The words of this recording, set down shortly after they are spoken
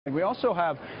We also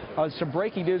have some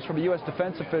breaking news from a U.S.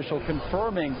 defense official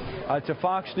confirming to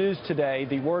Fox News today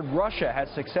the word Russia has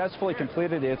successfully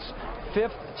completed its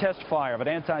fifth test fire of an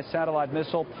anti-satellite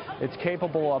missile. It's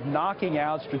capable of knocking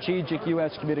out strategic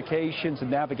U.S. communications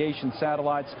and navigation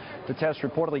satellites. The test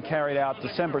reportedly carried out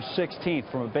December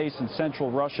 16th from a base in central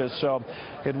Russia. So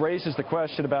it raises the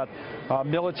question about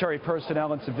military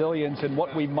personnel and civilians and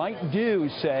what we might do,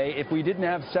 say, if we didn't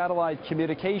have satellite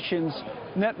communications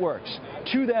networks.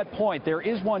 To that point, there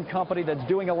is one company that's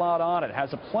doing a lot on it,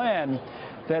 has a plan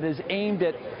that is aimed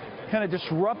at kind of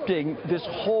disrupting this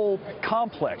whole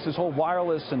complex, this whole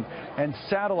wireless and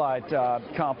satellite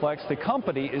complex. The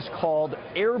company is called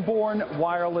Airborne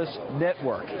Wireless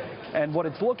Network. And what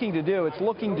it's looking to do, it's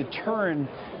looking to turn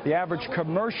the average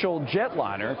commercial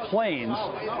jetliner, planes,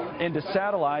 into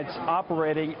satellites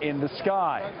operating in the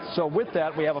sky. So with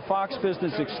that, we have a Fox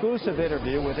Business exclusive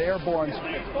interview with Airborne's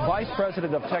Vice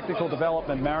President of Technical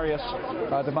Development, Marius.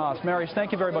 Marius,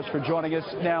 thank you very much for joining us.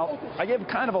 Now, I gave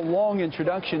kind of a long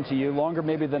introduction to you, longer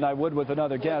maybe than I would with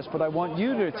another guest, but I want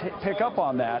you to pick up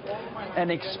on that and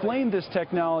explain this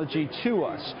technology to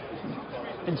us.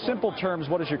 In simple terms,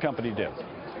 what does your company do?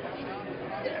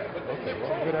 Okay,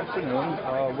 well, good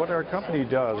afternoon. What our company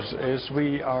does is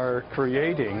we are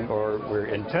creating, or we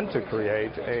intend to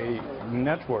create, a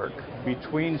network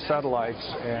between satellites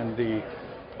and the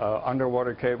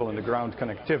underwater cable and the ground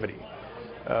connectivity.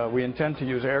 We intend to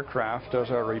use aircraft as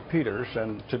our repeaters,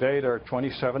 and today there are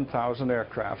 27,000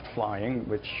 aircraft flying,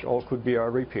 which all could be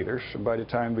our repeaters. And by the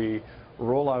time we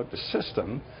roll out the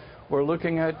system, we're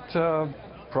looking at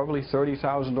probably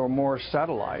 30,000 or more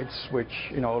satellites,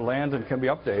 which land and can be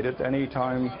updated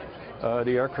anytime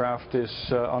the aircraft is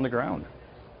on the ground.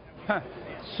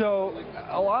 So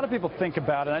a lot of people think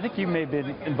about it, and I think you may have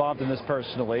been involved in this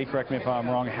personally, correct me if I'm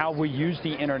wrong, how we use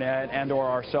the internet and or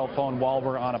our cell phone while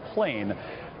we're on a plane.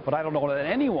 But I don't know that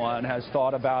anyone has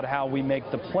thought about how we make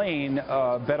the plane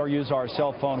better use our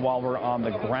cell phone while we're on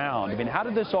the ground. I mean, how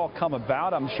did this all come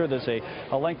about? I'm sure there's a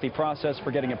lengthy process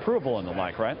for getting approval and the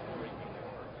like, right?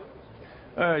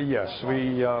 Yes,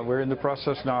 we're in the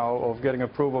process now of getting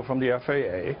approval from the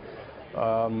FAA.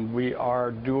 We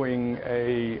are doing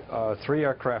a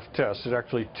 3-aircraft test. It's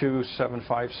actually two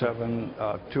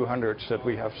 757-200s that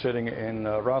we have sitting in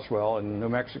Roswell in New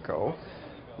Mexico.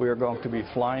 We are going to be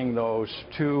flying those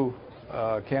to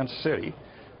Kansas City.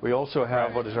 We also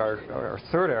have what is our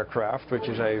 3rd aircraft, which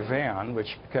is a van,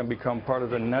 which can become part of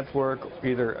the network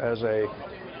either as a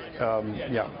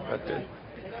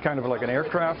kind of like an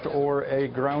aircraft or a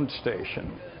ground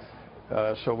station.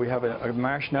 So we have a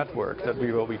MASH network that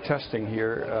we will be testing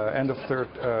here end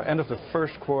of the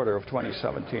first quarter of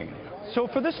 2017. So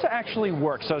for this to actually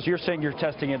work, so as you're saying you're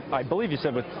testing it, I believe you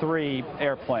said with 3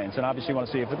 airplanes, and obviously you want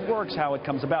to see if it works, how it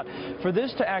comes about. For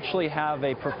this to actually have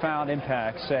a profound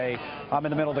impact, say I'm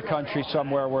in the middle of the country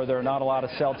somewhere where there are not a lot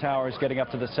of cell towers getting up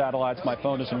to the satellites, my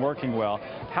phone isn't working well,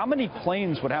 how many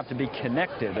planes would have to be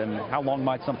connected, and how long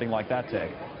might something like that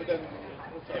take?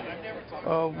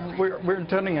 We're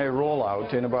intending a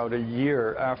rollout in about a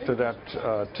year after that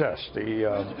test, the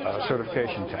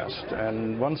certification test.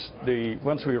 And once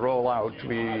we roll out,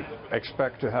 we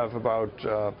expect to have about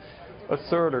a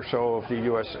third or so of the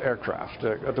U.S. aircraft.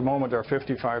 At the moment, there are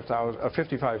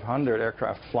 5,500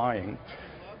 aircraft flying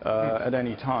at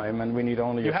any time, and we need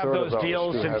only a third of those. You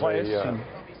have those deals in place?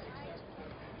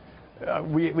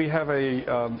 We have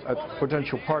a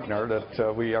potential partner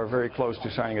that we are very close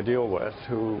to signing a deal with,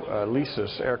 who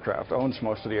leases aircraft, owns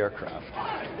most of the aircraft.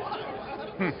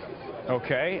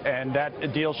 Okay, and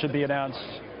that deal should be announced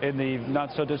in the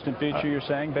not-so-distant future, you're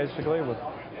saying, basically?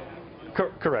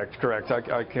 Correct.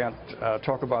 I can't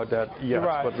talk about that yet,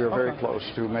 but we're very close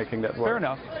to making that work.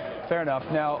 Fair enough.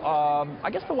 Now, I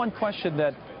guess the one question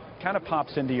that kind of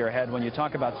pops into your head when you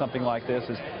talk about something like this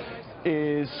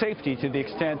is safety, to the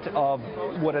extent of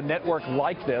would a network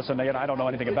like this, and again, I don't know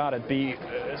anything about it, be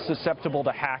susceptible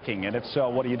to hacking? And if so,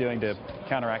 what are you doing to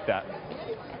counteract that?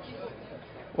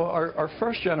 Well, our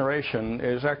first generation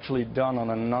is actually done on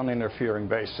a non-interfering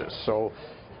basis. So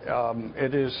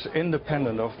it is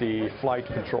independent of the flight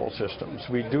control systems.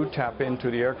 We do tap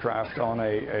into the aircraft on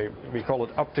we call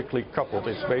it optically coupled.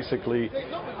 It's basically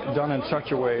done in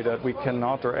such a way that we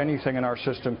cannot, or anything in our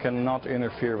system cannot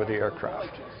interfere with the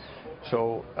aircraft.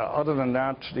 So other than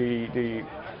that, the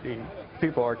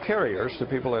people, our carriers, the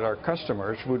people that are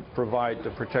customers, would provide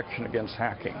the protection against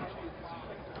hacking.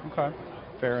 Okay.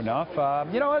 Fair enough.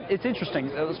 You know what? It's interesting.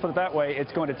 Let's put it that way.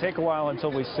 It's going to take a while until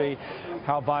we see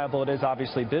how viable it is,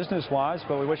 obviously, business-wise,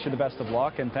 but we wish you the best of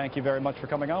luck, and thank you very much for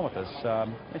coming on with us.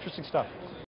 Interesting stuff.